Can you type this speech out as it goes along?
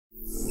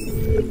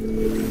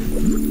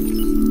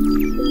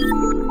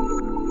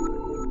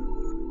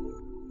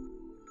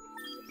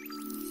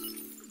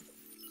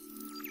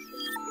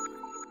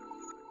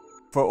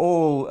For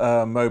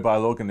all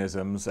mobile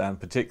organisms, and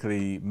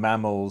particularly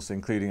mammals,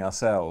 including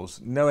ourselves,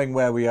 knowing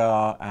where we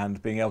are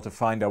and being able to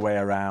find our way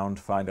around,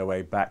 find our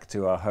way back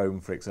to our home,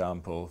 for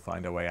example,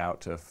 find our way out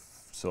to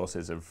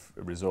sources of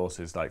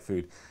resources like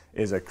food,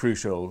 is a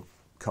crucial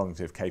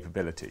cognitive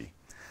capability.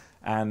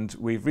 And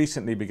we've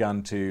recently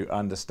begun to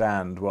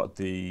understand what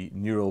the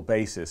neural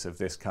basis of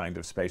this kind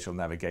of spatial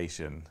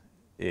navigation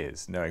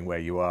is, knowing where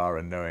you are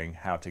and knowing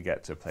how to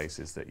get to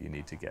places that you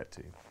need to get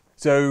to.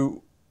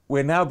 So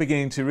we're now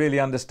beginning to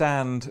really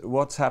understand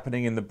what's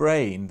happening in the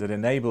brain that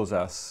enables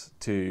us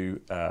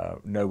to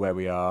know where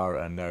we are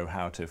and know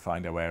how to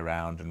find our way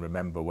around and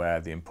remember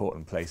where the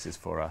important places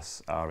for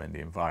us are in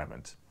the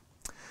environment.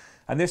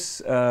 And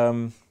this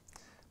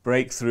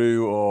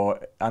breakthrough or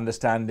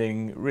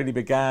understanding really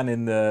began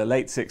in the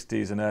late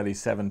 60s and early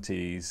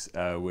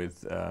 70s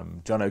with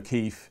John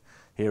O'Keefe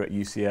here at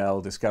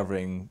UCL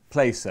discovering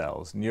place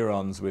cells.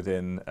 Neurons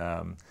within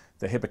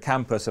the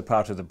hippocampus are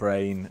part of the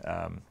brain.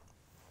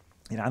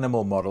 In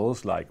animal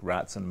models like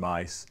rats and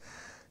mice,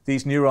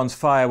 these neurons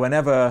fire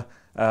whenever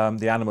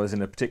the animal is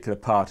in a particular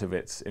part of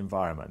its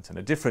environment, and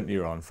a different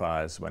neuron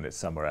fires when it's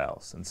somewhere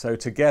else. And so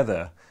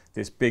together,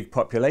 this big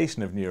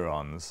population of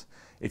neurons,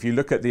 if you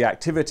look at the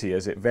activity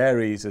as it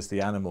varies as the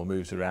animal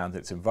moves around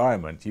its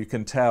environment, you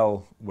can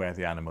tell where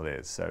the animal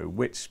is. So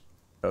which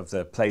of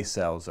the place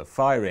cells are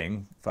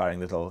firing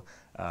little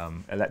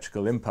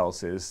electrical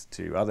impulses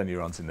to other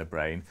neurons in the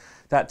brain,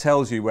 that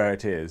tells you where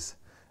it is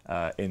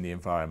in the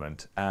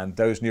environment, and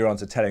those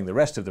neurons are telling the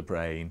rest of the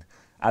brain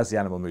as the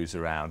animal moves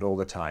around all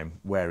the time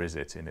where is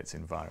it in its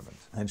environment.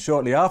 And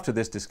shortly after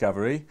this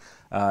discovery,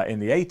 in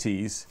the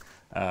 80s,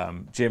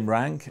 Jim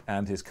Rank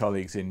and his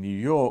colleagues in New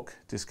York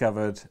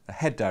discovered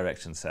head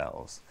direction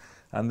cells,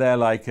 and they're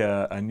like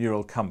a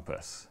neural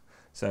compass.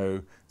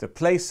 So the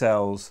place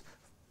cells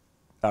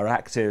are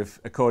active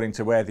according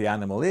to where the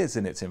animal is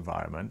in its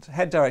environment.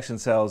 Head direction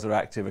cells are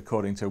active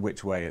according to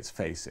which way it's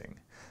facing.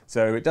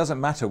 So it doesn't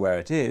matter where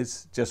it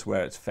is, just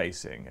where it's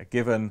facing. A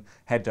given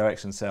head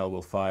direction cell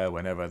will fire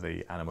whenever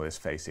the animal is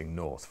facing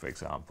north, for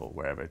example,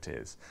 wherever it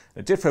is.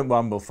 A different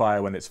one will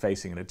fire when it's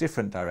facing in a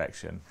different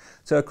direction.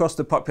 So across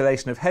the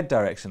population of head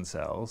direction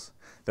cells,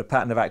 the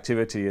pattern of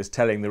activity is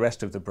telling the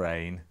rest of the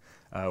brain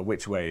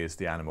which way is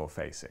the animal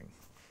facing,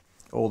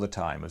 all the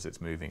time as it's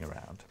moving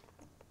around.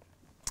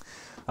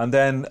 And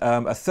then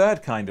a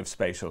third kind of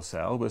spatial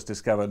cell was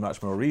discovered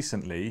much more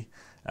recently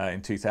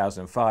in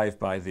 2005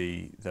 by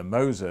the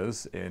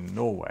Mosers in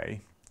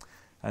Norway,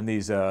 and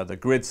these are the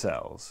grid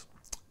cells.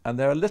 And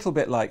they're a little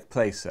bit like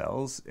place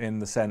cells in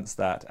the sense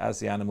that as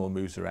the animal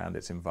moves around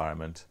its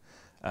environment,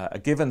 a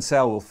given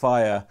cell will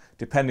fire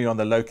depending on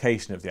the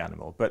location of the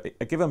animal, but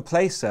a given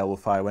place cell will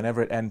fire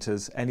whenever it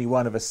enters any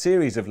one of a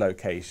series of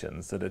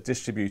locations that are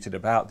distributed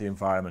about the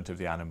environment of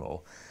the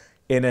animal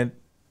in a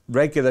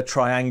regular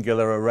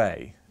triangular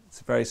array. It's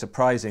a very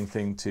surprising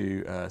thing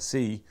to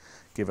see,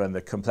 given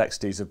the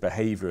complexities of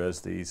behavior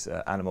as these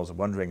animals are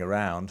wandering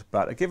around.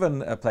 But a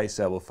given place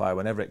cell will fire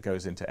whenever it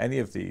goes into any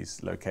of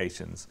these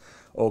locations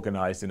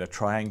organized in a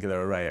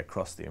triangular array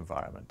across the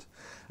environment.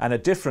 And a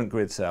different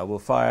grid cell will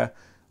fire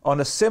on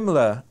a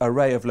similar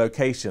array of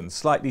locations,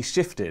 slightly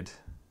shifted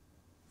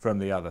from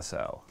the other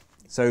cell.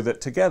 So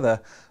that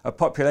together, a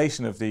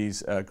population of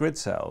these grid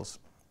cells,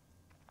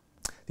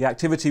 the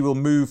activity will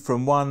move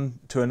from one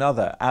to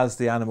another as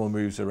the animal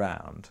moves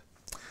around.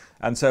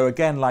 And so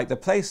again, like the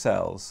place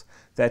cells,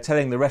 they're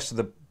telling the rest of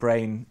the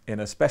brain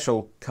in a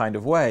special kind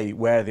of way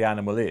where the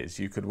animal is.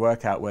 You could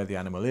work out where the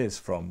animal is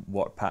from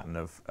what pattern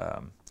of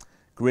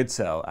grid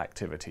cell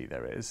activity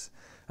there is.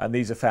 And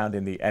these are found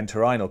in the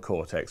entorhinal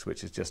cortex,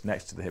 which is just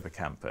next to the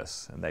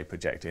hippocampus, and they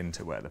project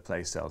into where the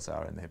place cells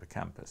are in the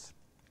hippocampus.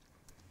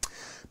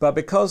 But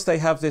because they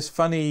have this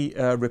funny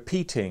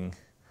repeating,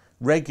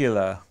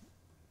 regular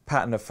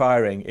pattern of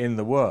firing in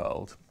the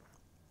world,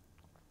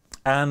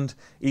 and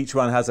each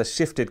one has a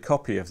shifted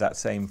copy of that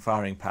same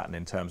firing pattern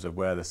in terms of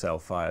where the cell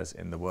fires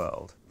in the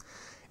world,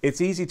 it's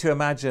easy to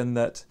imagine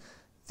that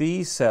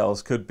these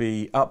cells could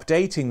be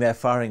updating their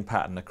firing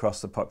pattern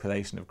across the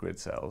population of grid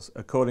cells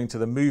according to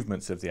the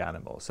movements of the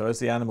animal. So as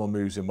the animal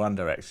moves in one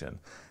direction,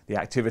 the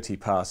activity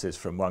passes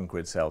from one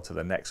grid cell to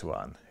the next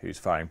one, whose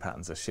firing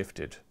patterns are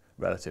shifted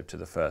relative to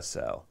the first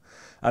cell.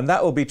 And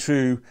that will be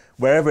true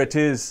wherever it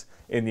is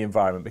in the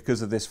environment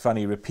because of this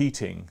funny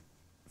repeating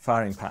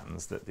firing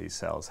patterns that these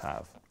cells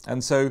have.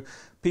 And so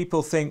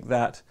people think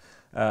that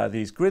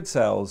these grid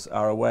cells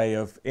are a way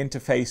of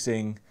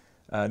interfacing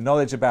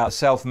knowledge about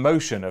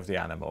self-motion of the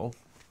animal,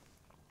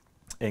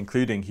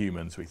 including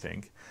humans, we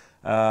think,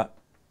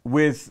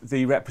 with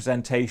the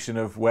representation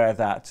of where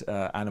that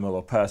animal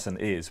or person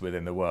is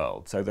within the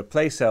world. So the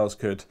place cells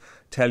could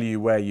tell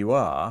you where you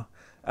are,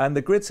 and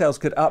the grid cells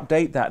could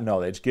update that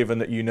knowledge given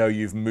that you know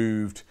you've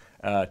moved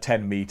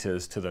 10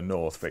 meters to the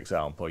north, for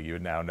example. You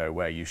now know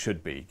where you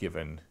should be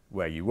given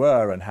where you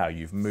were and how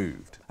you've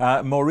moved.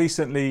 More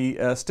recently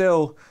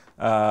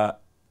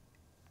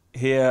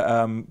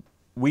here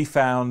we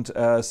found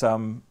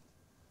some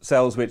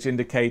cells which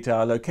indicate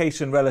our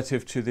location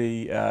relative to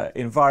the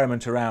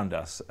environment around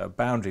us,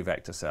 boundary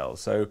vector cells.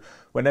 So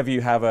whenever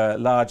you have a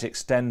large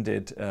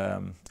extended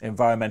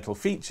environmental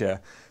feature,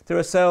 there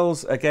are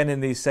cells, again, in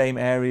these same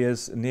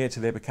areas near to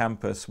the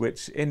hippocampus,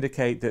 which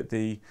indicate that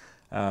the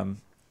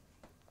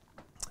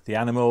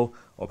animal,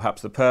 or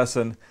perhaps the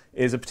person,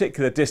 is a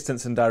particular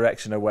distance and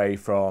direction away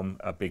from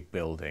a big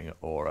building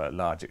or a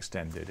large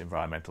extended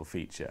environmental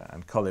feature.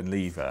 And Colin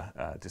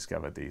Lever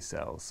discovered these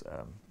cells,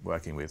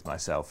 working with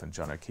myself and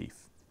John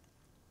O'Keefe.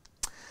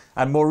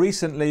 And more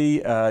recently,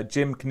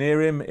 Jim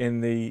Knierim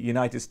in the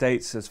United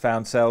States has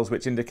found cells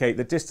which indicate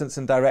the distance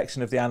and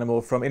direction of the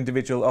animal from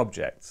individual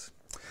objects.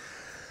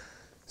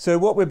 So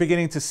what we're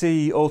beginning to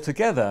see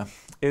altogether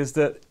is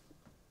that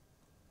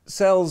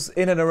cells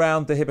in and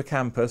around the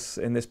hippocampus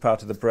in this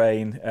part of the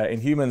brain, in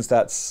humans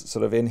that's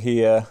sort of in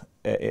here,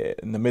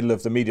 in the middle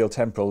of the medial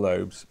temporal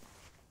lobes,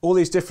 all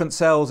these different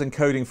cells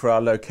encoding for our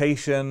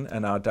location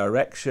and our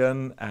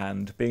direction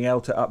and being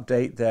able to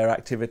update their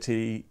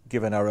activity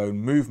given our own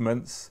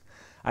movements,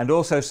 and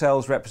also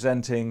cells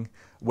representing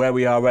where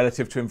we are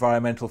relative to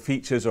environmental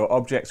features or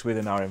objects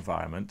within our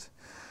environment,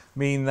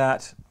 mean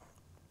that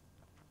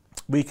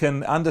we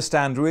can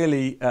understand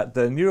really at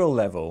the neural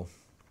level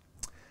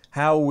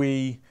how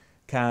we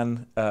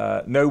can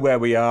know where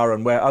we are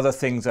and where other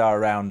things are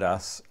around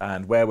us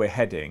and where we're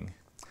heading.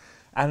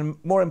 And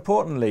more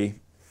importantly,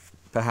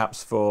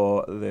 perhaps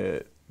for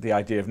the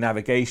idea of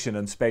navigation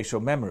and spatial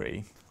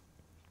memory,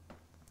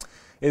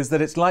 is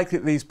that it's likely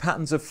that these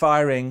patterns of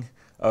firing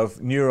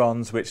of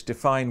neurons which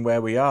define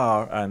where we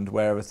are and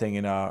where everything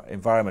in our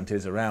environment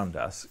is around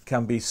us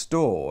can be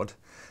stored,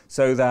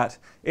 so that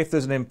if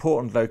there's an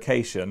important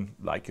location,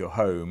 like your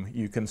home,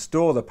 you can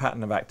store the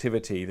pattern of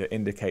activity that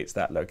indicates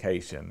that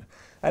location.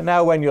 And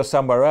now when you're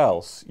somewhere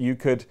else, you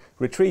could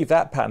retrieve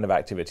that pattern of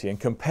activity and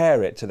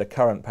compare it to the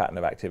current pattern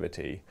of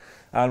activity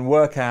and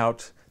work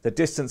out the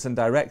distance and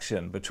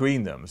direction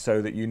between them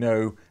so that you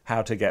know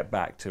how to get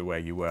back to where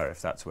you were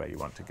if that's where you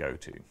want to go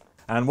to.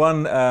 And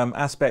one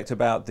aspect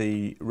about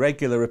the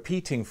regular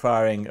repeating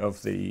firing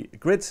of the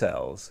grid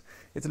cells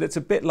is that it's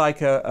a bit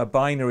like a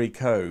binary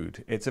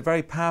code. It's a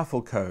very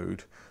powerful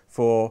code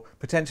for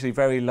potentially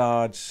very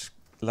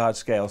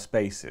large-scale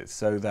spaces,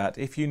 so that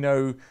if you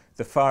know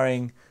the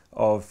firing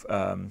of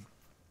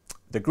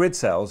the grid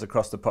cells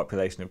across the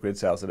population of grid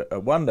cells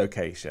at one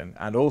location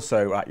and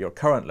also at your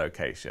current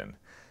location,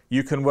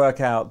 you can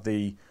work out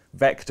the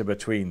vector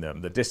between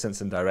them, the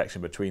distance and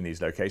direction between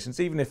these locations,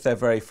 even if they're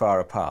very far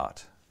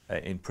apart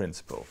in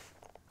principle.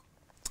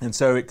 And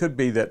so it could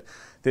be that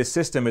this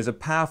system is a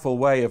powerful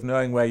way of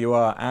knowing where you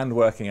are and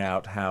working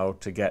out how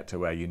to get to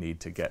where you need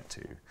to get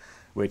to,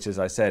 which, as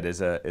I said, is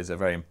a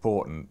very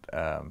important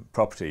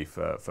property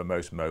for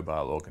most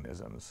mobile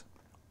organisms.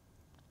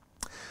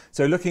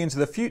 So looking into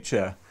the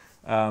future,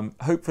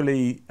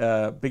 hopefully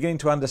beginning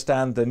to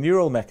understand the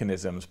neural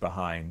mechanisms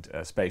behind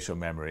spatial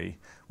memory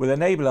will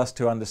enable us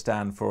to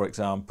understand, for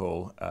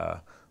example,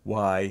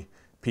 why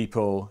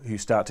people who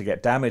start to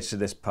get damage to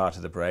this part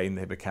of the brain,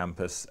 the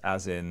hippocampus,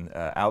 as in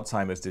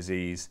Alzheimer's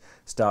disease,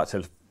 start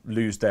to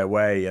lose their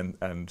way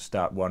and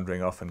start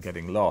wandering off and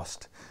getting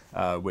lost,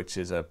 which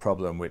is a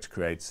problem which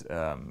creates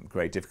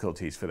great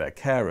difficulties for their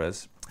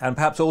carers. And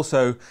perhaps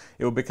also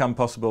it will become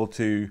possible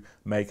to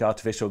make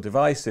artificial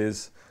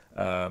devices,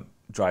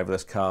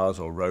 driverless cars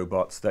or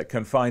robots, that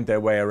can find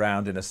their way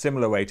around in a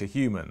similar way to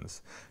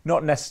humans.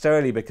 Not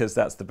necessarily because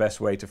that's the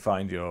best way to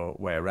find your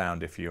way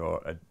around if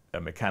you're a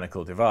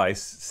mechanical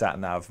device.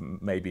 Sat-nav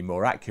may be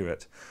more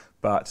accurate,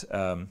 but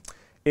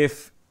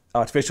if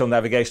artificial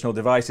navigational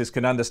devices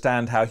can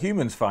understand how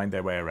humans find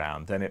their way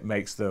around, then it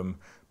makes them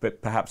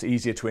perhaps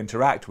easier to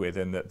interact with,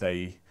 in that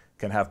they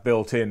can have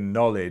built-in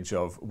knowledge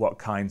of what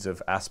kinds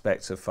of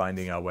aspects of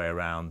finding our way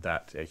around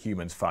that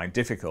humans find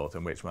difficult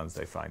and which ones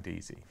they find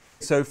easy.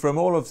 So from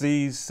all of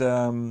these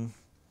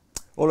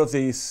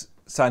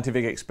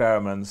scientific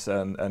experiments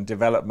and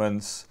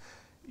developments,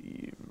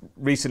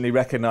 recently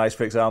recognized,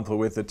 for example,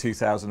 with the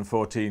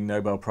 2014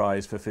 Nobel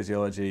Prize for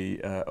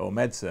Physiology or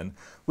Medicine,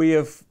 we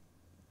have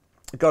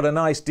got a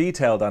nice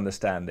detailed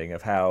understanding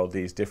of how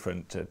these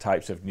different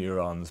types of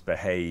neurons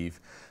behave,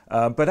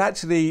 but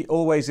actually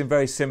always in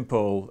very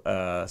simple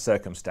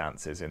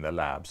circumstances in the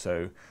lab.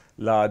 So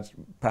large,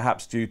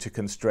 perhaps due to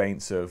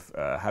constraints of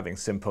having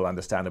simple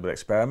understandable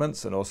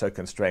experiments and also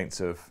constraints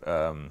of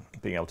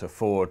being able to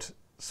afford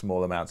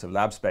small amounts of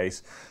lab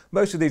space.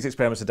 Most of these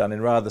experiments are done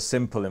in rather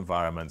simple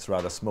environments,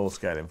 rather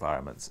small-scale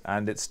environments,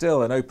 and it's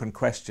still an open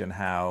question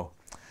how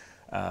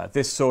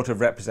this sort of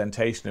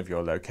representation of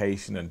your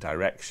location and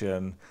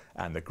direction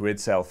and the grid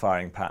cell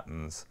firing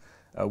patterns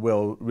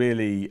will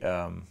really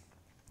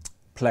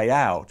play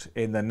out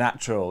in the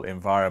natural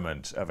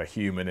environment of a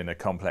human in a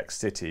complex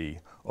city,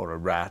 or a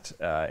rat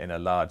in a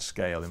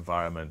large-scale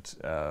environment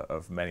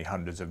of many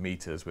hundreds of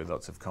meters with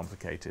lots of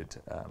complicated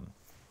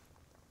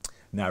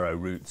narrow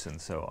routes and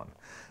so on.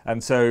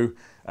 And so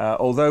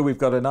although we've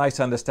got a nice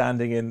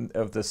understanding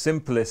of the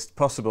simplest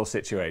possible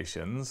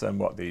situations and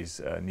what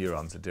these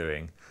neurons are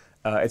doing,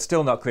 it's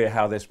still not clear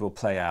how this will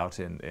play out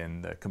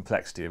in the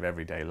complexity of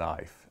everyday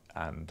life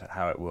and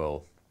how it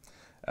will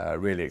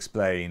really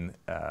explain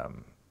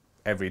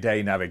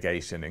everyday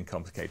navigation in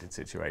complicated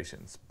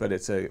situations. But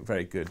it's a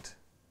very good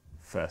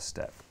first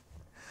step.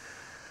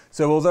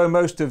 So although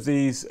most of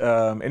these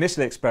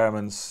initial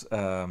experiments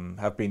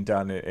have been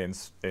done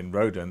in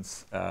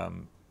rodents,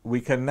 we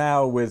can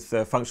now, with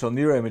functional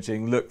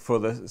neuroimaging, look for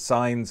the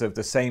signs of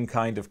the same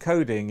kind of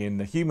coding in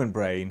the human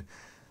brain,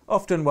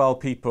 often while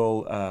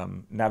people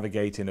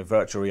navigate in a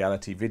virtual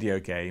reality video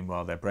game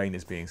while their brain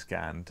is being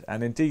scanned.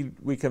 And indeed,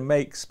 we can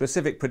make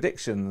specific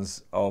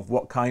predictions of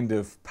what kind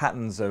of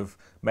patterns of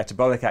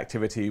metabolic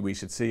activity we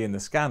should see in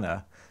the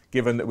scanner,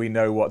 given that we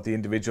know what the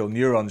individual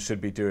neurons should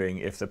be doing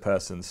if the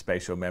person's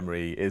spatial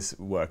memory is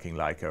working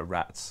like a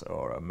rat's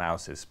or a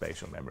mouse's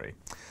spatial memory.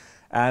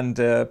 And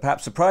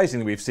perhaps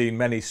surprisingly, we've seen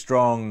many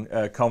strong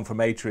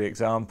confirmatory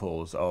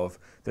examples of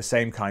the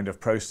same kind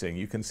of processing.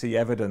 You can see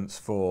evidence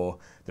for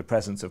the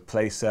presence of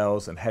place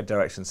cells and head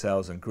direction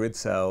cells and grid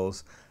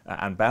cells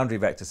and boundary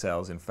vector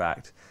cells, in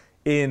fact,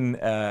 in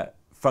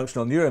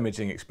functional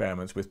neuroimaging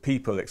experiments with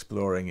people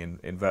exploring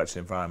in virtual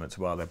environments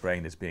while their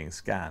brain is being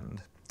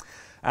scanned.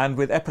 And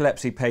with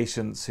epilepsy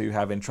patients who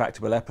have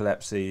intractable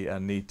epilepsy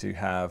and need to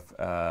have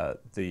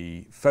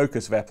the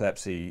focus of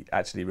epilepsy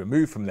actually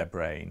removed from their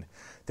brain,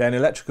 then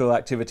electrical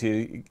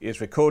activity is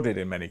recorded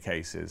in many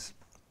cases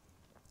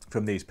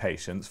from these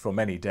patients for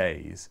many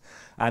days.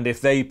 And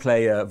if they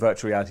play a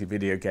virtual reality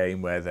video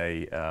game where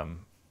they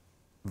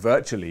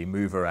virtually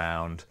move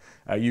around,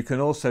 you can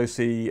also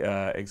see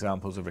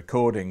examples of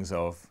recordings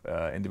of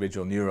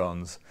individual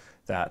neurons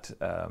that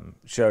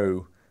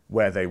show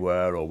where they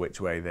were or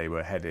which way they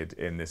were headed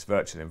in this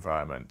virtual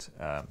environment.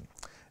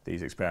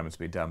 These experiments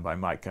have been done by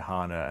Mike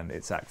Kahana and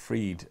Itzhak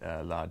Fried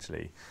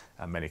largely,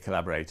 and many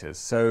collaborators.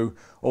 So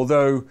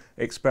although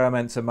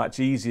experiments are much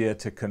easier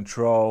to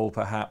control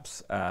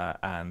perhaps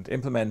and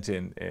implement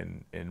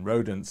in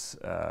rodents,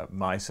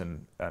 mice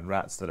and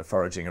rats that are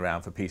foraging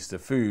around for pieces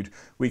of food,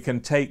 we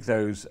can take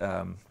those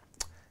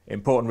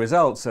important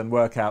results and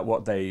work out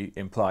what they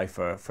imply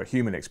for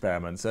human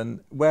experiments.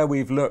 And where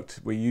we've looked,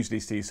 we usually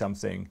see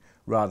something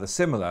rather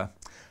similar.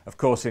 Of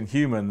course, in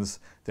humans,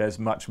 there's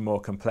much more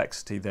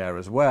complexity there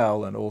as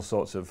well, and all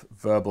sorts of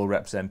verbal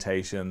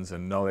representations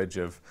and knowledge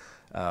of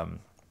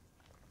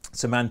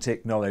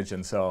semantic knowledge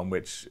and so on,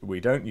 which we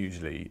don't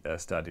usually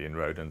study in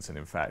rodents, and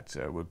in fact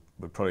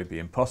would probably be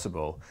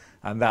impossible.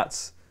 And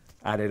that's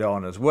added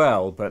on as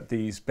well. But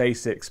these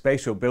basic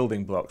spatial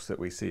building blocks that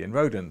we see in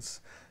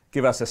rodents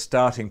give us a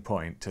starting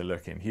point to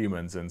look in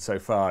humans, and so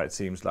far it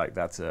seems like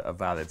that's a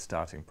valid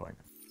starting point.